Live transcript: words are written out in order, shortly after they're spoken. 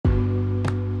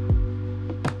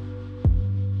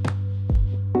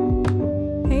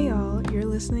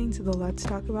to the Let's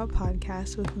Talk About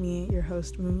podcast with me, your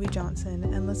host, Moonby Johnson,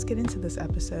 and let's get into this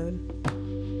episode.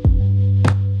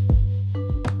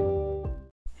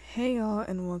 Hey y'all,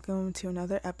 and welcome to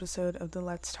another episode of the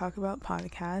Let's Talk About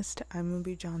podcast. I'm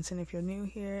Moonby Johnson if you're new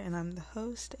here, and I'm the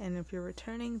host, and if you're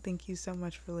returning, thank you so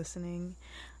much for listening.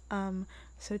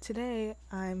 So today,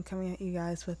 I'm coming at you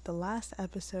guys with the last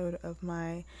episode of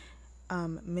my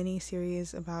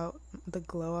mini-series about the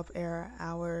glow-up era,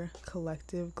 our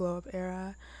collective glow-up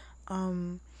era.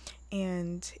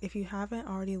 And if you haven't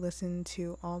already listened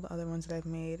to all the other ones that I've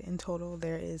made, in total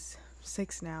there is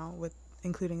 6 now, with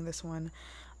including this one.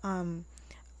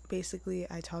 Basically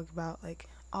I talk about like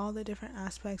all the different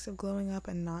aspects of glowing up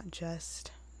and not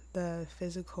just the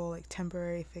physical, like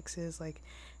temporary fixes like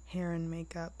hair and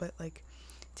makeup, but like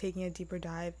taking a deeper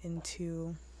dive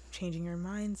into changing your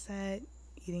mindset,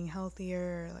 eating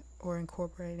healthier, or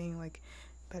incorporating like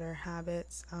better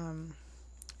habits,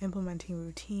 implementing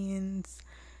routines,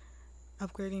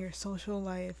 upgrading your social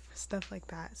life, stuff like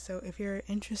that. So if you're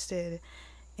interested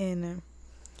in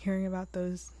hearing about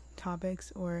those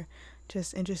topics or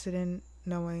just interested in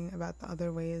knowing about the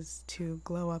other ways to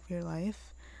glow up your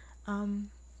life,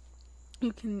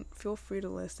 you can feel free to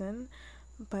listen.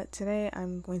 But today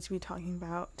I'm going to be talking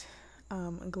about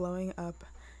glowing up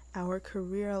our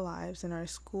career lives and our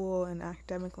school and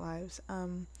academic lives,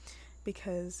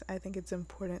 because I think it's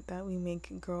important that we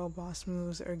make girl boss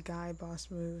moves or guy boss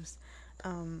moves,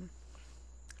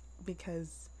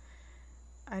 because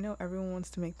I know everyone wants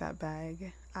to make that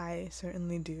bag. I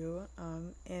certainly do,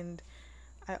 and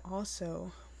I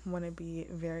also want to be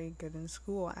very good in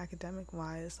school, academic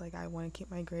wise. Like, I want to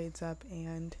keep my grades up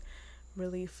and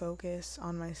really focus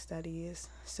on my studies.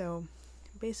 So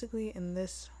basically in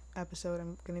this episode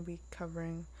I'm going to be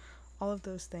covering all of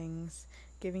those things,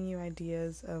 giving you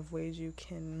ideas of ways you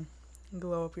can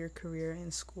glow up your career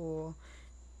in school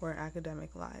or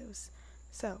academic lives.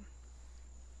 So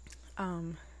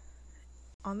on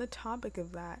the topic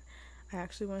of that, I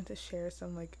actually wanted to share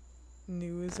some like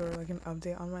news or like an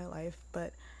update on my life,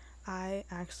 but I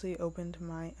actually opened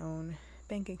my own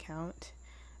bank account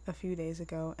a few days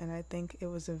ago, and I think it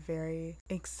was a very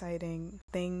exciting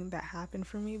thing that happened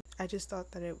for me. I just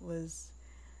thought that it was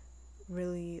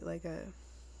really like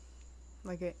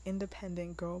an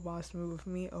independent girl boss move of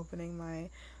me opening my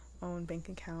own bank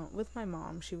account with my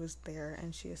mom. She was there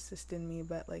and she assisted me,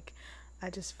 but like I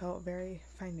just felt very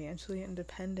financially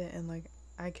independent and like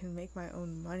I can make my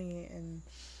own money and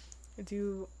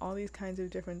do all these kinds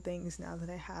of different things now that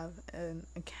I have an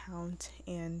account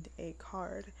and a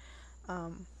card.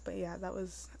 But yeah,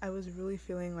 I was really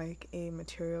feeling like a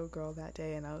material girl that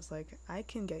day, and I was like, I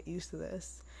can get used to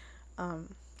this.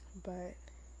 But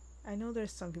I know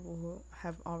there's some people who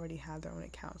have already had their own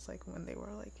accounts, like when they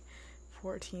were like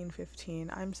 14,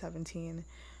 15, I'm 17.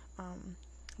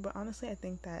 But honestly, I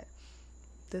think that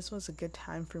this was a good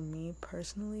time for me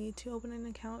personally to open an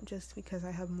account, just because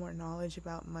I have more knowledge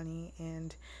about money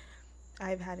and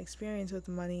I've had experience with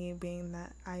money, being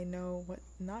that I know what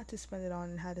not to spend it on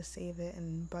and how to save it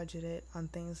and budget it on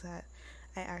things that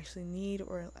I actually need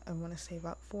or I want to save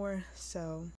up for.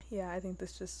 So yeah, I think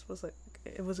this just was like,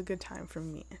 it was a good time for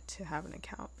me to have an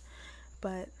account.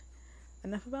 But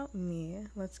enough about me,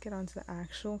 let's get on to the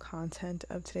actual content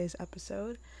of today's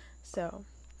episode. So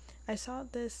I saw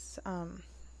this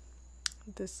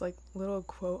like little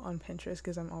quote on Pinterest,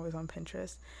 because I'm always on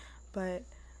Pinterest, but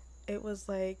it was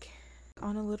like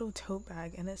on a little tote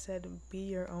bag, and it said, be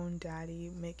your own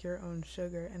daddy, make your own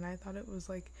sugar. And I thought it was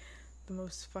like the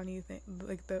most funny thing,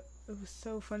 like it was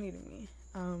so funny to me.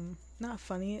 Not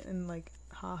funny and like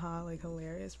haha, like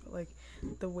hilarious, but like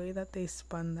the way that they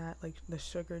spun that, like the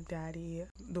sugar daddy,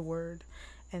 the word,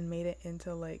 and made it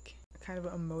into like kind of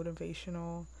a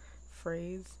motivational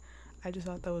phrase. I just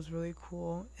thought that was really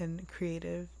cool and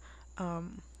creative.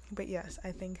 But yes,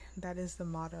 I think that is the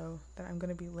motto that I'm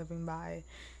going to be living by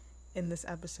in this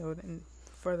episode and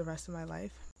for the rest of my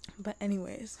life. But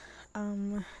anyways,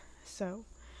 so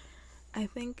I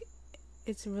think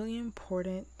it's really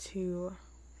important to,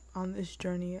 on this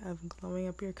journey of glowing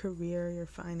up your career, your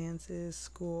finances,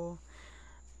 school,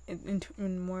 in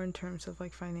more in terms of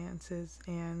like finances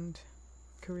and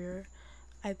career,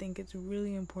 I think it's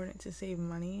really important to save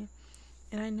money.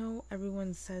 And I know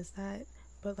everyone says that,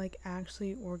 but like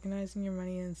actually organizing your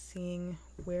money and seeing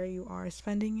where you are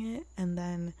spending it, and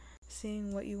then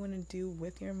seeing what you want to do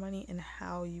with your money and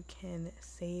how you can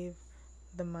save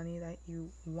the money that you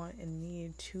want and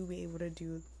need to be able to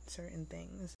do certain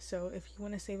things. So if you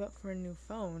want to save up for a new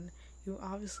phone, you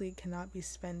obviously cannot be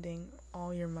spending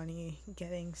all your money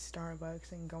getting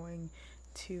Starbucks and going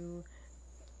to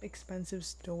expensive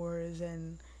stores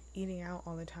and, eating out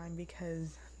all the time,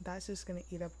 because that's just going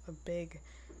to eat up a big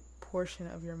portion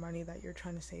of your money that you're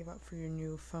trying to save up for your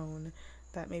new phone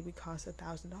that maybe costs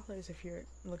 $1,000 if you're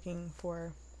looking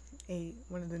for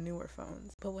one of the newer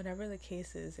phones. But whatever the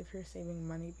case is, if you're saving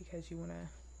money because you want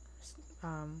to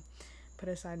put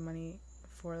aside money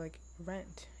for like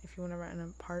rent, if you want to rent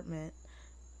an apartment,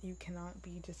 you cannot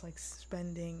be just like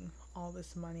spending all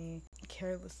this money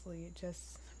carelessly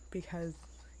just because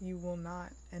you will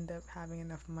not end up having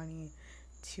enough money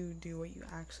to do what you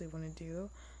actually want to do.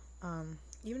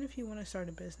 Even if you want to start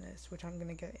a business, which I'm going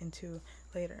to get into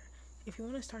later, if you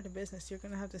want to start a business, you're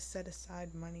going to have to set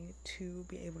aside money to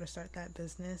be able to start that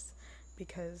business,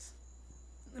 because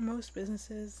most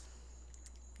businesses,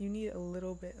 you need a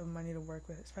little bit of money to work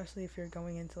with, especially if you're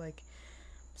going into like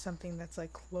something that's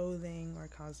like clothing or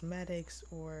cosmetics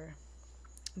or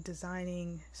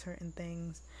designing certain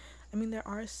things. I mean, there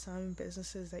are some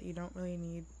businesses that you don't really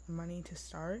need money to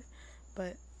start,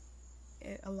 but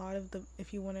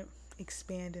if you want to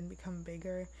expand and become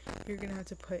bigger, you're gonna have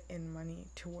to put in money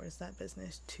towards that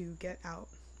business to get out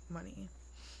money.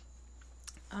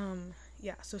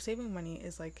 So saving money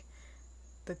is like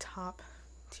the top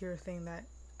tier thing that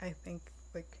I think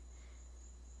like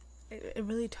it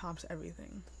really tops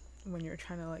everything when you're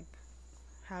trying to like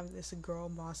have this girl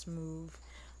boss move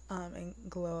and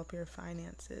glow up your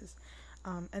finances.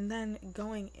 And then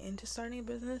going into starting a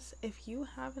business, if you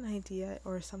have an idea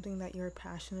or something that you're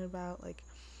passionate about, like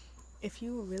if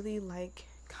you really like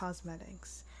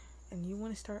cosmetics and you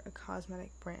want to start a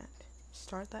cosmetic brand,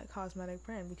 start that cosmetic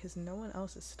brand, because no one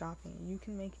else is stopping you. You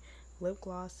can make lip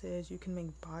glosses, you can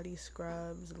make body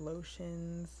scrubs,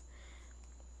 lotions,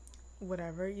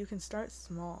 whatever. You can start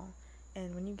small,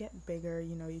 and when you get bigger,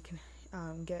 you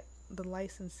can get the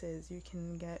licenses, you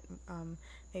can get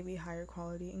maybe higher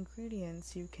quality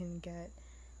ingredients, you can get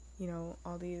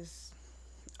all these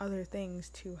other things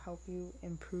to help you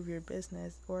improve your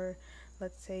business. Or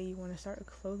let's say you want to start a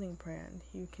clothing brand,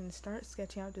 you can start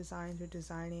sketching out designs or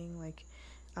designing like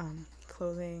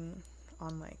clothing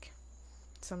on like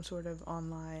some sort of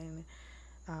online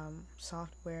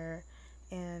software,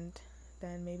 and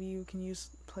then maybe you can use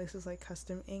places like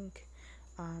Custom Ink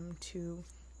to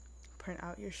print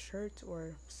out your shirts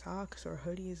or socks or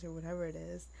hoodies or whatever it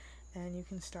is, and you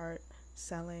can start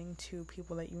selling to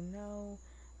people that you know.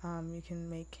 You can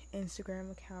make Instagram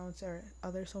accounts or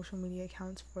other social media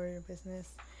accounts for your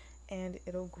business, and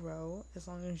it'll grow as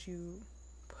long as you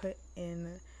put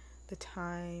in the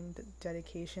time, the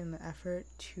dedication, the effort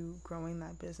to growing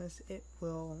that business. It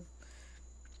will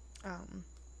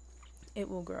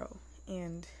grow.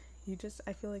 And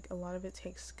I feel like a lot of it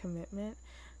takes commitment.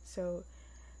 So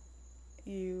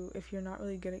if you're not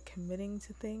really good at committing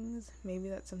to things, maybe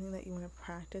that's something that you want to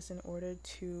practice in order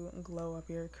to glow up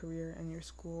your career and your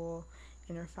school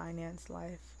and your finance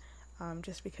life.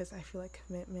 Just because I feel like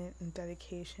commitment and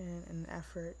dedication and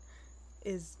effort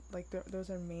is like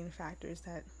those are main factors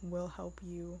that will help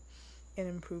you in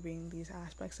improving these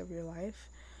aspects of your life.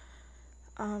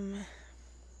 And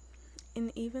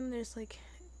even there's like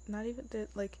not even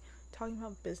that, like talking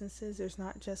about businesses, there's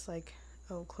not just like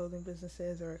clothing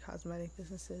businesses or cosmetic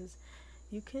businesses.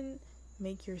 You can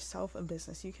make yourself a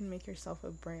business. You can make yourself a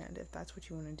brand if that's what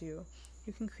you want to do.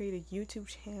 You can create a YouTube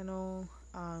channel.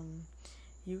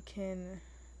 You can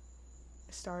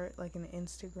start like an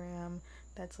Instagram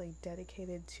that's like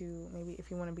dedicated to, maybe if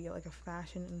you want to be like a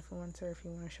fashion influencer, if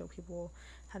you want to show people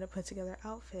how to put together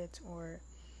outfits or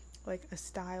like a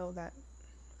style that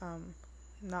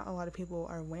not a lot of people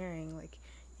are wearing. Like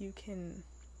you can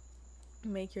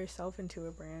make yourself into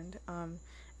a brand. And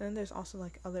then there's also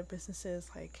like other businesses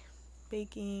like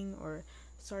baking or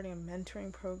starting a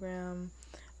mentoring program.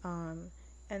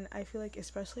 And I feel like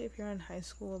especially if you're in high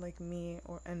school like me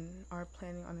and are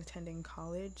planning on attending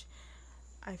college,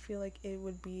 I feel like it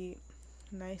would be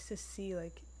nice to see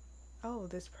like, oh,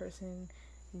 this person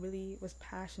really was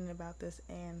passionate about this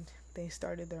and they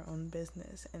started their own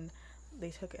business and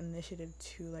they took initiative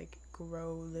to like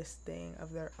grow this thing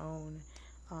of their own,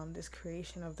 this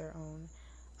creation of their own.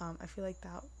 I feel like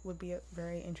that would be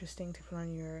very interesting to put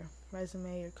on your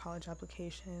resume, your college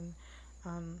application.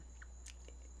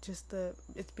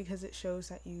 It's because it shows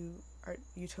that you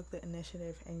took the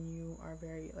initiative and you are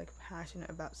very like passionate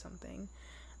about something,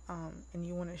 and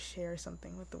you want to share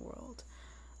something with the world.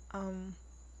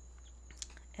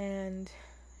 And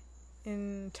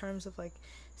in terms of like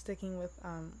sticking with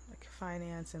like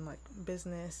finance and like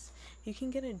business, you can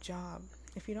get a job.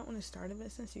 If you don't want to start a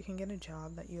business, you can get a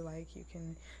job that you like. You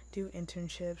can do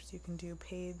internships, you can do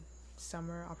paid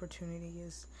summer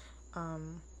opportunities.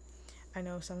 I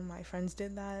know some of my friends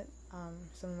did that.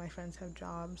 Some of my friends have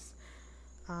jobs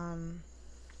And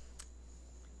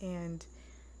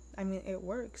I mean, it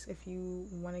works. If you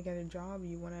want to get a job,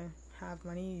 you want to have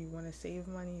money, you want to save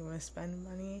money, you want to spend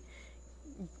money,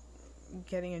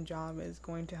 getting a job is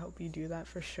going to help you do that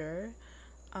for sure.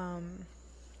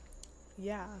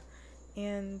 Yeah,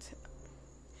 and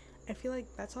I feel like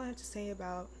that's all I have to say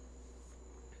about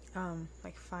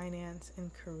like finance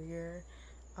and career.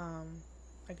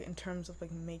 Like in terms of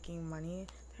like making money,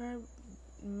 there are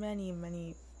many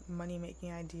money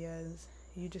making ideas.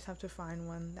 You just have to find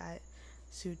one that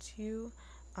suits you.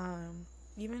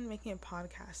 Even making a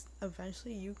podcast,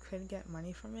 eventually you could get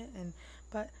money from it,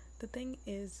 but the thing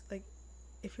is, like,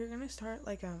 if you're gonna start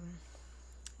like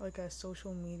a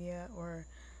social media or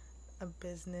a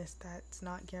business that's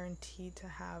not guaranteed to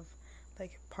have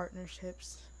like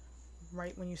partnerships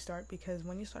right when you start, because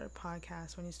when you start a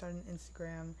podcast, when you start an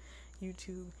Instagram,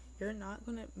 YouTube, you're not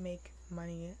gonna make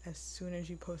money as soon as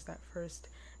you post that first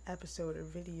episode or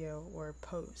video or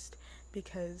post,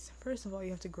 because first of all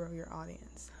you have to grow your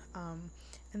audience,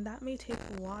 and that may take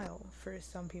a while for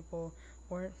some people,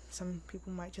 or some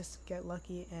people might just get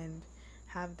lucky and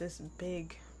have this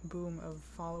big boom of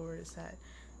followers that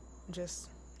just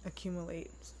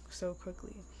accumulate so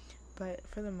quickly. But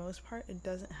for the most part, it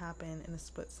doesn't happen in a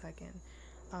split second.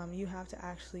 You have to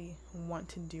actually want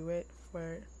to do it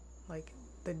for like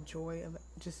the joy of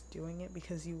just doing it,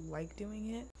 because you like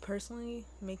doing it. Personally,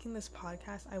 making this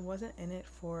podcast, I wasn't in it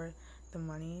for the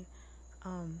money.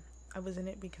 I was in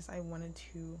it because I wanted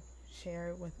to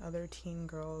share with other teen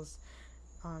girls,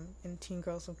 and teen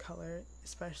girls of color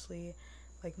especially,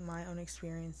 like my own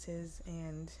experiences,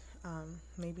 and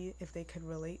maybe if they could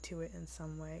relate to it in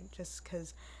some way, just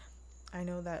because I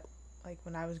know that like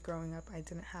when I was growing up, I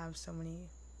didn't have so many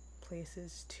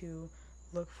places to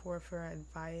look for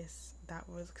advice. That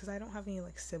was because I don't have any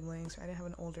like siblings, or I didn't have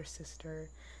an older sister,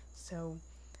 so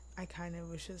I kind of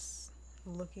was just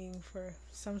looking for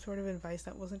some sort of advice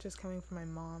that wasn't just coming from my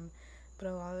mom, but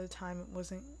a lot of the time it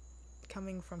wasn't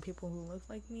coming from people who looked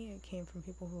like me, it came from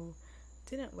people who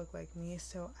didn't look like me.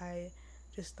 So I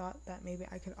just thought that maybe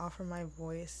I could offer my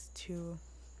voice to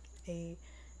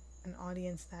an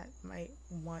audience that might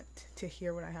want to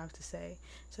hear what I have to say.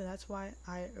 So that's why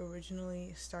I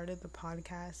originally started the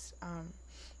podcast.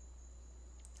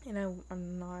 And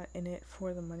I'm not in it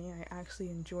for the money. I actually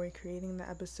enjoy creating the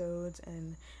episodes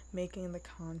and making the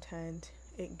content.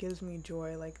 It gives me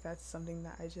joy. Like, that's something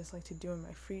that I just like to do in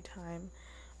my free time.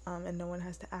 And no one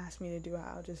has to ask me to do it.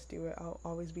 I'll just do it. I'll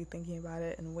always be thinking about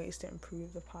it and ways to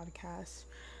improve the podcast.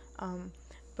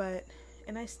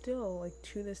 And I still, like,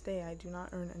 to this day, I do not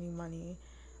earn any money.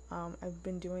 I've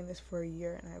been doing this for a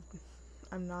year, and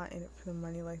I'm not in it for the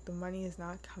money. Like, the money is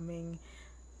not coming,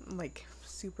 like,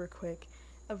 super quick.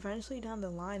 Eventually down the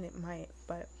line it might,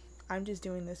 but I'm just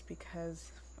doing this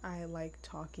because I like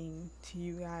talking to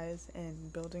you guys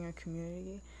and building a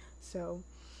community. So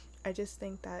I just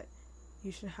think that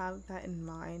you should have that in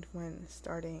mind when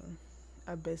starting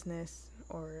a business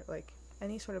or like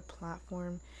any sort of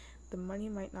platform. The money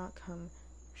might not come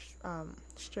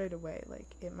straight away. Like,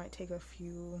 it might take a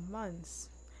few months,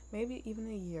 maybe even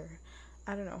a year.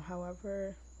 I don't know,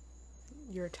 however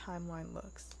your timeline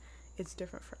looks, it's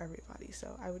different for everybody.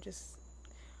 So I would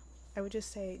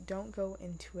just say, don't go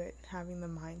into it having the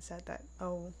mindset that,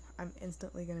 oh, I'm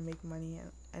instantly gonna make money,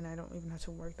 and I don't even have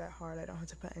to work that hard, I don't have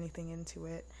to put anything into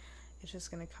it, it's just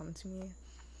gonna come to me,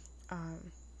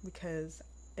 because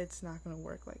it's not gonna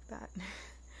work like that.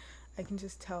 I can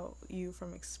just tell you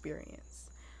from experience.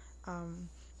 And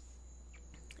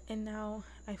now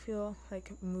I feel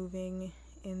like moving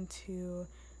into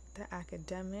the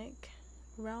academic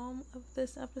realm of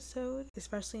this episode,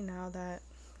 especially now that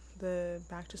the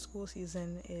back to school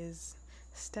season is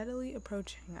steadily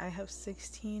approaching. I have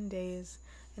 16 days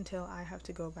until I have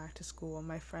to go back to school.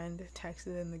 My friend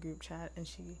texted in the group chat and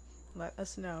she let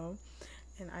us know,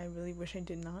 and I really wish I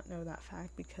did not know that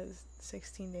fact, because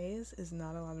 16 days is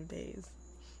not a lot of days.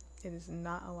 It is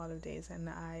not a lot of days, and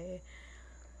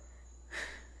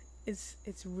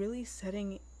it's really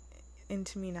setting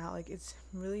into me now. Like, it's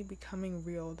really becoming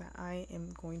real that I am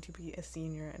going to be a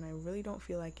senior, and I really don't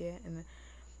feel like it. And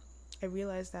I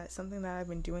realized that something that I've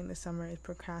been doing this summer is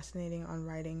procrastinating on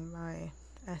writing my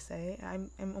essay. I'm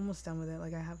almost done with it.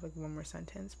 Like, I have like one more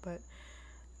sentence, but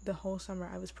the whole summer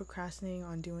I was procrastinating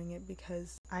on doing it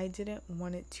because I didn't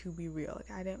want it to be real.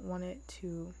 Like, I didn't want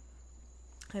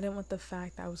the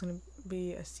fact that I was going to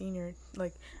be a senior.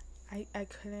 Like, I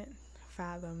couldn't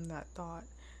fathom that thought,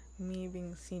 me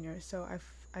being a senior. So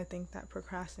I think that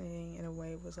procrastinating in a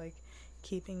way was like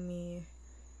keeping me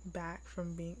back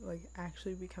from being like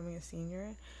actually becoming a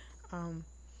senior.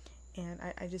 and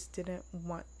I just didn't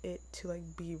want it to like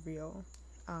be real,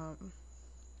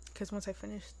 because once I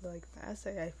finished like the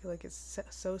essay, I feel like it's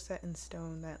so set in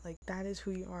stone that like that is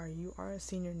who you are. You are a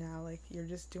senior now. Like you're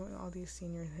just doing all these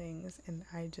senior things, and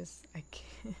I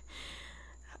can't.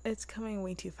 It's coming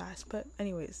way too fast. But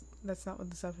anyways, that's not what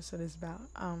this episode is about.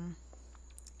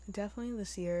 Definitely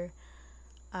this year,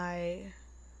 I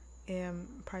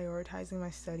am prioritizing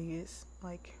my studies,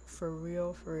 like for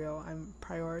real. I'm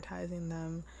prioritizing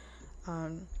them.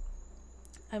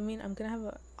 I mean, I'm gonna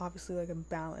have obviously like a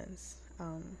balance,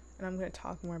 and I'm gonna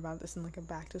talk more about this in like a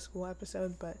back to school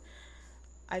episode, but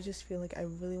I just feel like I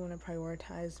really want to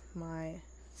prioritize my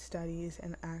studies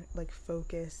and like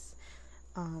focus,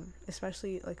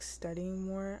 especially like studying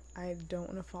more. I don't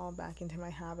want to fall back into my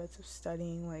habits of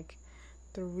studying like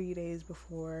 3 days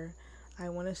before. I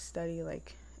want to study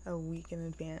like a week in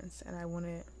advance, and I want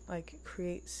to like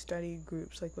create study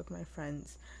groups like with my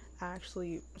friends. I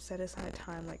actually set aside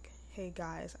time like, hey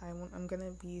guys, I'm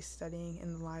gonna be studying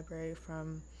in the library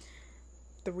from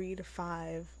 3 to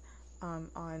 5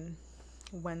 on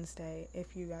Wednesday.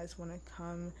 If you guys want to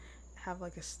come have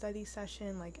like a study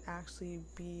session, like actually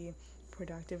be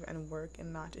productive and work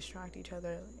and not distract each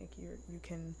other, like you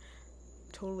can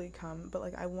totally come. But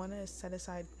like I want to set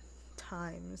aside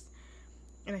times,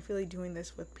 and I feel like doing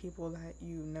this with people that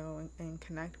you know and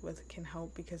connect with can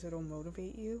help because it'll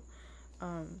motivate you.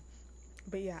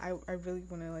 But yeah, I really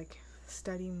want to like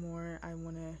study more. I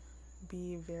want to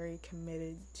be very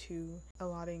committed to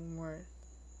allotting more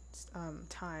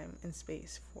time and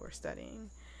space for studying,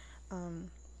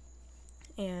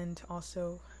 and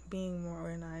also being more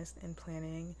organized and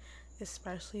planning,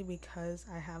 especially because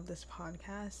I have this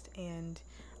podcast and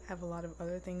I have a lot of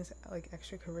other things like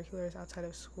extracurriculars outside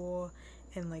of school,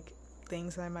 and like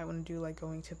things that I might want to do, like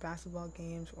going to basketball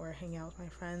games or hanging out with my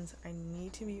friends. I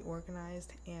need to be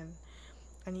organized, and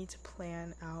I need to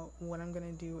plan out what I'm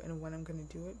gonna do and when I'm gonna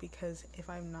do it, because if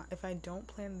I don't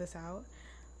plan this out,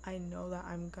 I know that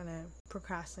I'm gonna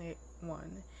procrastinate.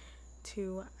 1,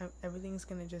 2, everything's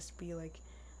gonna just be like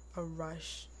a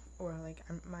rush, or like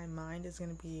my mind is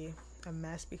gonna be a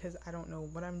mess because I don't know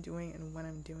what I'm doing and when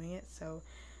I'm doing it. So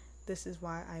this is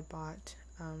why I bought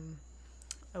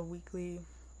a weekly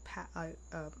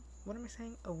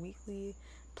a weekly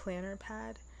planner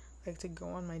pad, like to go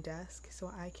on my desk, so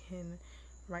I can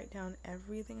write down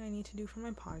everything I need to do for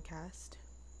my podcast,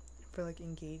 for like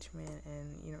engagement,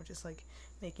 and just like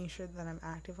making sure that I'm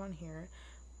active on here,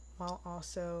 while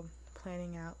also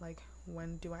planning out like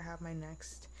when do I have my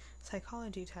next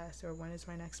psychology test, or when is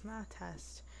my next math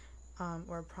test,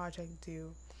 or project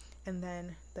due, and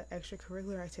then the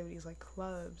extracurricular activities like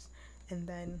clubs, and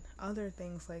then other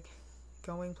things like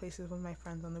going places with my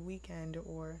friends on the weekend,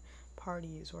 or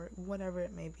parties, or whatever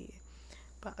it may be.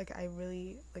 But like I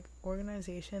really like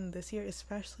organization this year,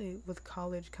 especially with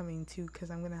college coming too, because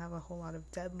I'm gonna have a whole lot of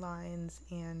deadlines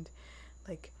and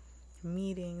like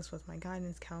meetings with my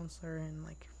guidance counselor and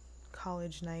like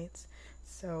college nights.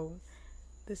 So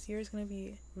this year is gonna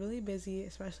be really busy,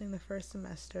 especially in the first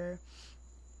semester.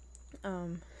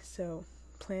 So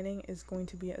planning is going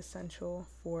to be essential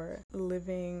for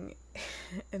living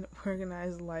an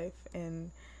organized life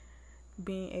and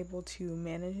being able to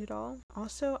manage it all.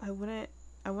 Also, I want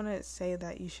to say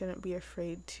that you shouldn't be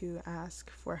afraid to ask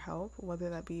for help, whether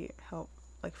that be help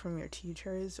like from your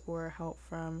teachers, or help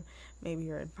from maybe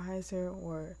your advisor,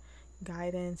 or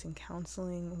guidance and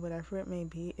counseling, whatever it may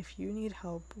be. If you need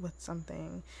help with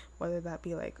something, whether that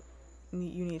be like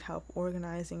you need help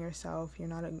organizing yourself, you're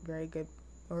not a very good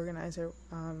organizer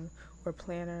or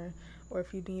planner, or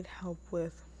if you need help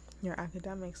with your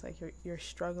academics, like you're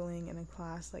struggling in a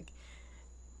class, like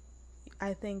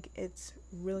I think it's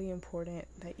really important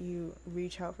that you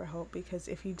reach out for help, because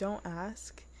if you don't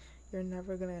ask, you're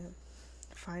never gonna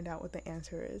find out what the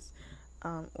answer is,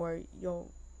 or you'll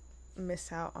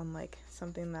miss out on like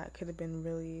something that could have been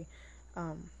really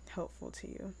helpful to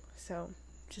you. So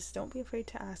just don't be afraid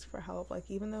to ask for help, like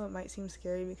even though it might seem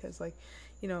scary, because like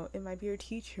it might be your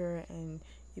teacher, and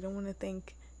you don't want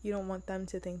them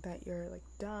to think that you're like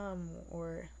dumb,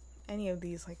 or any of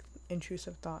these like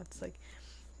intrusive thoughts. Like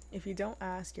if you don't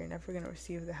ask, you're never going to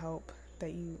receive the help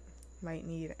that you might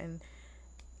need. And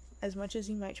as much as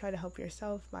you might try to help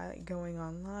yourself by like going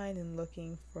online and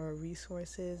looking for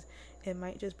resources, it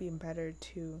might just be better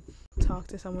to talk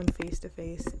to someone face to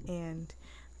face and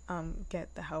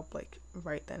get the help like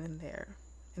right then and there,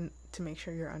 and to make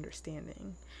sure you're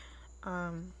understanding.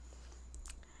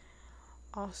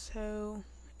 Also,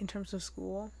 in terms of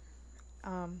school,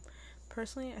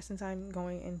 personally, since I'm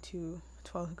going into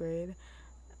 12th grade,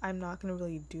 I'm not going to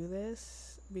really do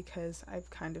this, because I've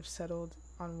kind of settled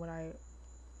on what I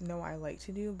know I like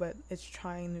to do, but it's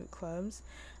trying new clubs.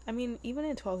 I mean, even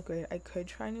in 12th grade, I could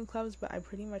try new clubs, but I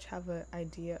pretty much have an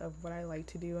idea of what I like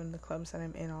to do in the clubs that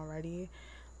I'm in already.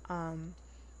 Um,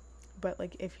 but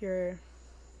like if you're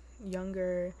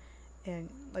younger and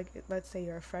like let's say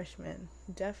you're a freshman,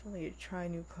 definitely try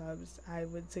new clubs. I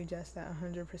would suggest that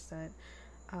 100%,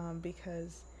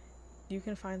 because you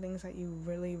can find things that you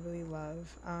really really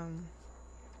love.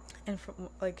 And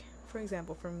for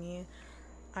example, for me,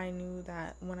 I knew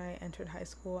that when I entered high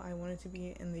school, I wanted to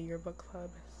be in the yearbook club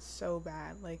so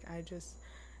bad. Like,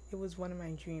 it was one of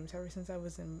my dreams. Ever since I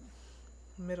was in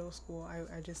middle school,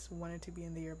 I just wanted to be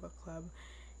in the yearbook club.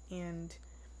 And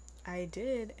I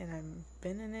did, and I've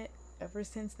been in it ever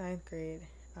since ninth grade.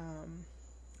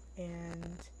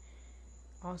 And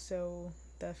also,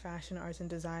 the Fashion, Arts, and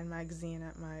Design magazine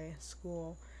at my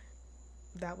school,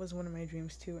 that was one of my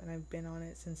dreams too, and I've been on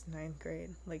it since ninth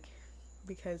grade. Like,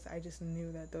 because I just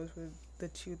knew that those were the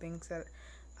two things that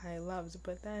I loved.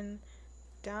 But then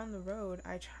down the road,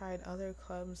 I tried other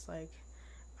clubs like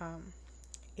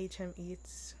HM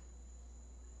Eats,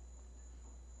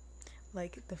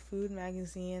 like the food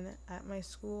magazine at my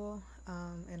school,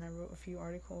 and I wrote a few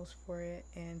articles for it,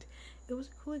 and it was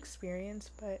a cool experience,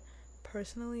 but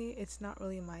personally, it's not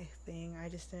really my thing.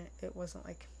 It wasn't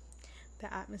like,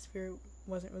 the atmosphere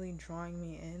wasn't really drawing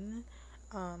me in.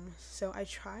 So I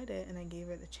tried it and I gave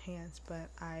it a chance, but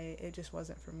it just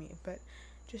wasn't for me. But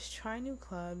just try new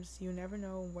clubs. You never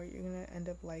know what you're gonna end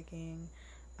up liking.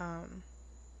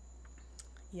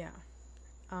 Yeah.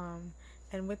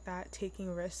 And with that,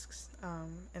 taking risks,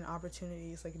 and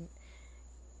opportunities, like,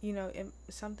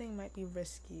 something might be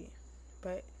risky,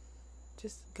 but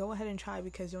just go ahead and try,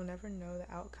 because you'll never know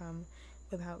the outcome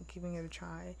without giving it a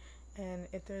try. And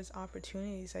if there's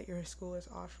opportunities that your school is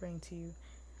offering to you,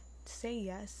 say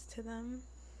yes to them,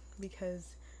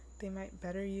 because they might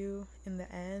better you in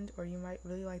the end, or you might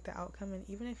really like the outcome. And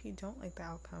even if you don't like the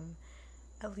outcome,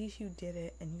 at least you did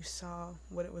it and you saw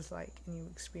what it was like and you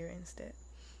experienced it.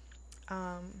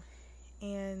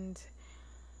 And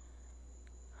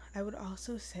I would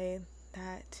also say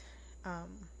that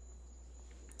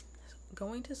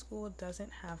going to school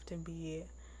doesn't have to be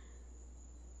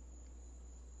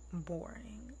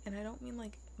boring. And I don't mean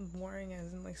like boring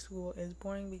as in like school is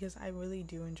boring, because I really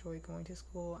do enjoy going to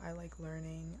school. I like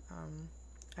learning.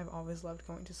 I've always loved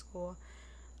going to school.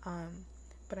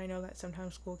 But I know that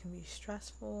sometimes school can be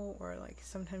stressful, or like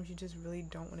sometimes you just really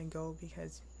don't want to go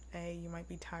because you might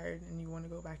be tired and you want to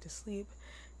go back to sleep,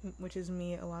 which is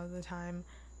me a lot of the time,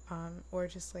 or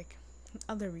just like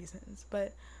other reasons.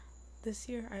 But this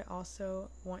year I also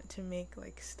want to make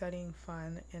like studying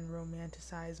fun and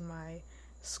romanticize my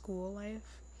school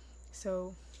life.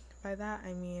 So by that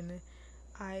I mean,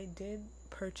 I did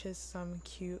purchase some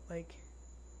cute like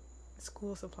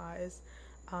school supplies,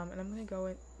 and I'm gonna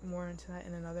go more into that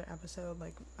in another episode,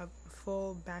 like a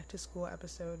full back to school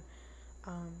episode.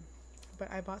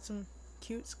 But I bought some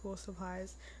cute school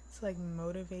supplies to like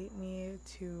motivate me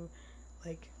to,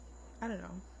 like, I don't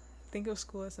know, think of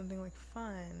school as something like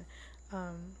fun,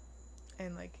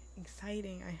 and like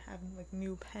exciting. I have like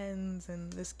new pens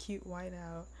and this cute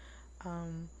whiteout,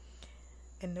 and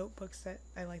notebooks that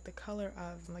I like the color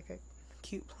of, and like a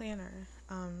cute planner.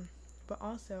 But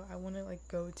also I want to like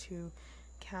go to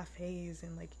cafes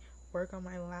and like work on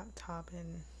my laptop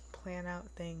and plan out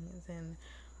things and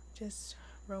just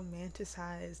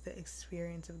romanticize the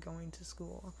experience of going to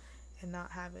school, and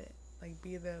not have it like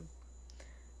be the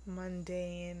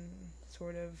mundane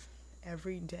sort of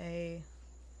everyday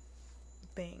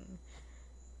thing.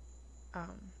 I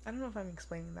don't know if I'm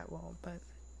explaining that well, but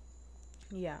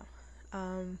yeah.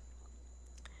 And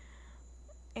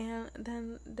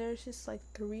then there's just like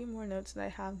 3 more notes that I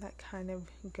have that kind of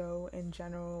go in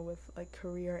general with like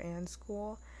career and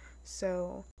school.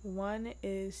 So one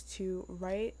is to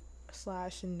write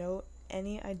 / note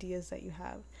any ideas that you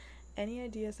have. Any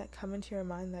ideas that come into your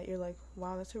mind that you're like,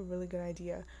 wow, that's a really good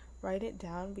idea. Write it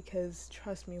down, because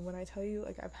trust me when I tell you,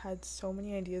 like, I've had so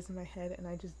many ideas in my head and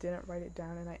I just didn't write it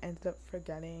down, and I ended up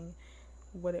forgetting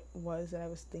what it was that I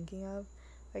was thinking of.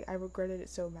 Like, I regretted it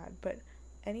so bad. But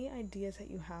any ideas that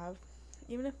you have,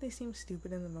 even if they seem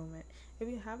stupid in the moment, if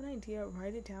you have an idea,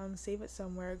 write it down, save it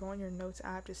somewhere, go on your notes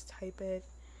app, just type it,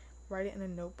 write it in a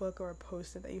notebook or a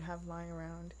post-it that you have lying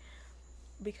around.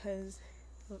 Because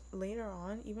later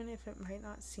on, even if it might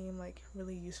not seem like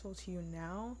really useful to you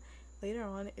now, later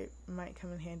on it might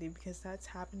come in handy, because that's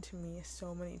happened to me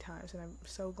so many times. And I'm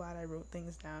so glad I wrote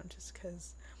things down, just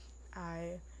because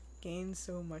I gained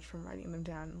so much from writing them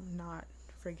down, not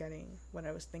forgetting what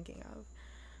I was thinking of.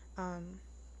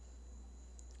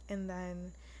 And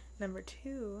then number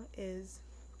 2 is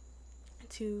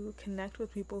to connect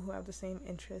with people who have the same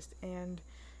interest and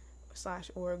slash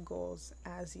or goals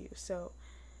as you. So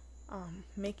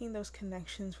making those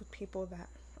connections with people that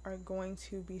are going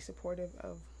to be supportive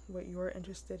of what you're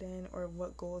interested in or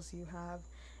what goals you have,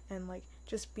 and like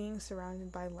just being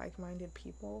surrounded by like-minded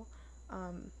people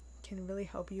can really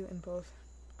help you in both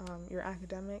your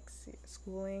academics,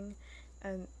 schooling,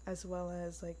 and as well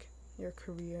as like your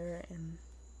career and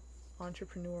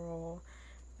entrepreneurial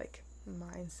like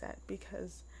mindset,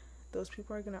 because those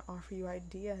people are going to offer you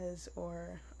ideas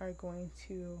or are going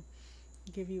to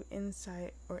give you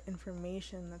insight or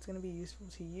information that's going to be useful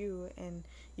to you, and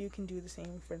you can do the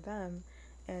same for them,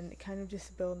 and kind of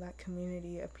just build that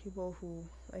community of people who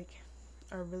like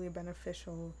are really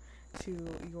beneficial to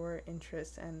your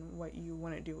interests and what you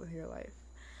want to do with your life.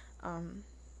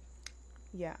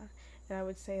 Yeah, and I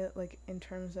would say that like in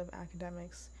terms of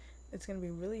academics, it's going to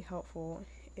be really helpful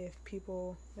if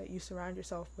people that you surround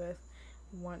yourself with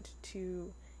want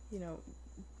to, you know,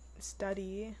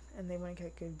 study and they want to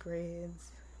get good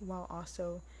grades, while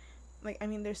also like, I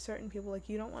mean, there's certain people like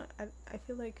you don't want, I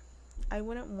feel like I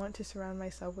wouldn't want to surround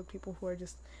myself with people who are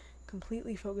just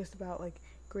completely focused about like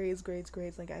grades.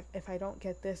 Like if I don't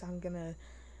get this, I'm gonna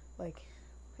like,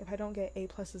 if I don't get A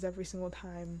pluses every single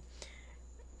time,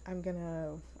 I'm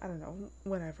gonna, I don't know,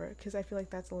 whatever, because I feel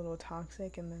like that's a little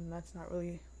toxic, and then it's not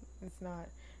really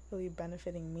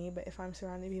benefiting me. But if I'm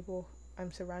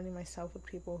surrounding myself with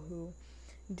people who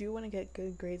do want to get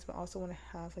good grades but also want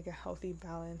to have like a healthy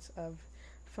balance of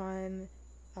fun,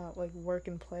 like work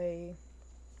and play,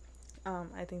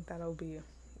 I think that'll be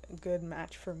a good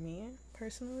match for me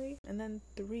personally. And then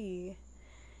 3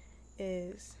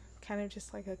 is kind of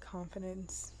just like a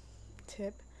confidence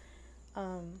tip.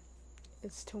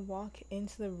 It's to walk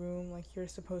into the room like you're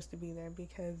supposed to be there,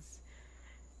 because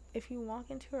if you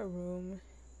walk into a room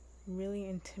really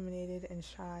intimidated and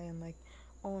shy and like,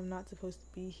 oh, I'm not supposed to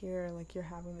be here, or like you're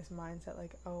having this mindset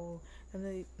like, oh,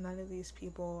 none of these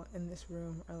people in this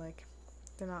room are like,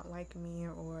 they're not like me,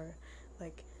 or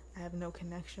like I have no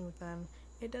connection with them,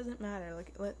 it doesn't matter.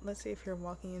 Like let's say if you're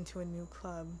walking into a new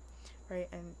club, right,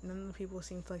 and none of the people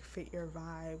seem to like fit your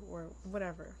vibe or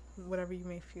whatever you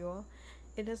may feel,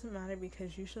 it doesn't matter,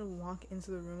 because you should walk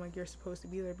into the room like you're supposed to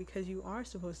be there, because you are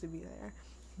supposed to be there.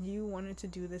 You wanted to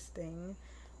do this thing,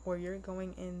 or you're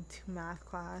going into math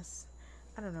class,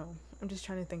 I don't know, I'm just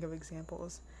trying to think of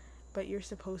examples, but you're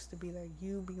supposed to be there,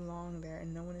 you belong there,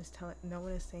 and no one is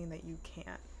saying that you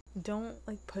can't. Don't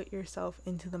like put yourself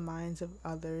into the minds of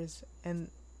others and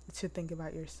to think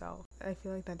about yourself. I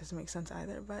feel like that doesn't make sense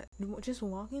either, but just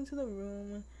walk into the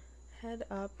room, head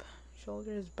up,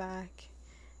 shoulders back,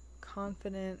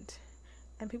 confident,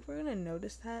 and people are gonna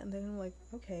notice that, and they're gonna be like,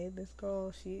 okay, this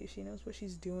girl, she knows what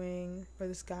she's doing, or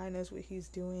this guy knows what he's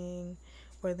doing,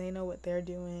 or they know what they're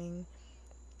doing,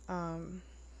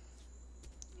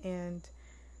 and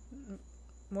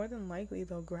more than likely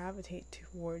they'll gravitate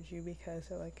towards you, because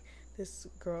they're like, this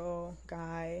girl,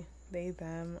 guy, they,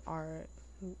 them are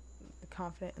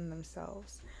confident in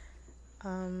themselves.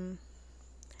 And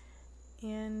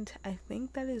I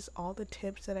think that is all the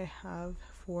tips that I have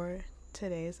for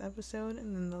today's episode,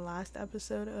 and then the last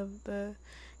episode of the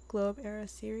Glow Up Era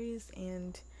series.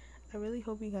 And I really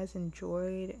hope you guys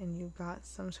enjoyed and you got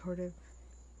some sort of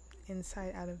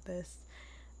insight out of this,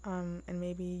 and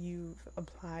maybe you've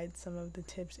applied some of the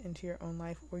tips into your own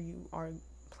life, or you are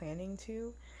planning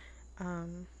to.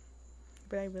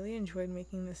 But I really enjoyed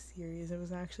making this series. It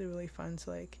was actually really fun to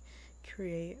like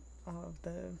create all of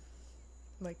the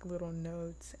like little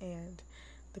notes and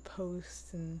the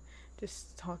posts and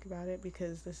just talk about it,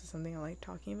 because this is something I like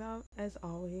talking about. As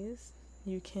always,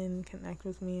 you can connect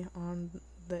with me on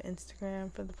the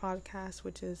Instagram for the podcast,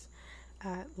 which is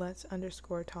at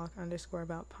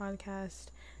let's_talk_about podcast.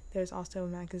 There's also a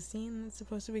magazine that's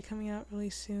supposed to be coming out really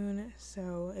soon,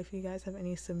 so if you guys have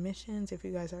any submissions, if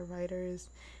you guys are writers,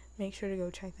 make sure to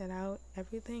go check that out.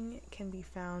 Everything can be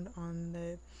found on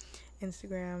the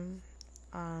Instagram,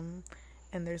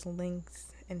 and there's links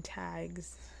and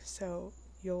tags, so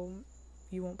you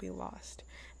won't be lost.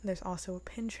 And there's also a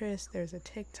Pinterest, there's a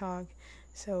TikTok,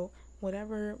 so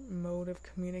whatever mode of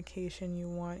communication you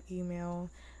want, email,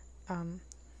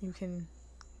 you can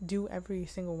do every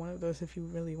single one of those if you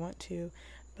really want to,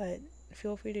 but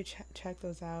feel free to check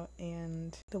those out.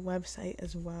 And the website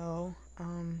as well,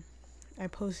 I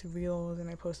post reels and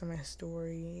I post on my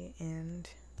story, and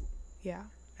yeah,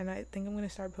 and I think I'm going to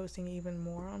start posting even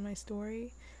more on my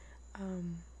story.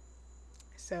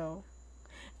 So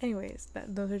anyways,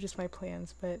 those are just my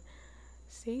plans, but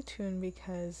stay tuned,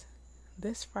 because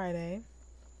this Friday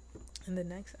in the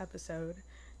next episode,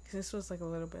 because this was like a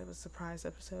little bit of a surprise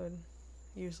episode,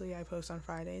 Usually I post on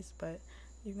Fridays, but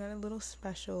you got a little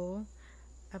special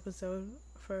episode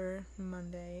for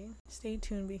Monday. Stay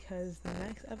tuned because the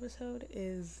next episode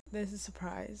is a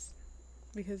surprise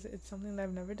because it's something that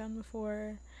I've never done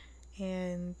before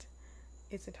and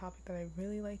it's a topic that I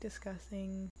really like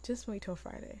discussing. Just wait till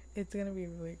Friday. It's gonna be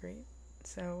really great.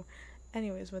 So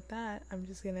anyways, with that, I'm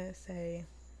just gonna say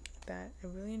that I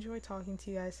really enjoyed talking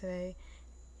to you guys today,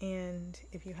 and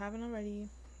if you haven't already,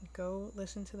 go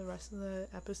listen to the rest of the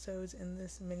episodes in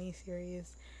this mini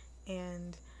series,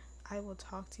 and I will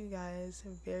talk to you guys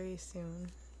very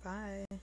soon. Bye.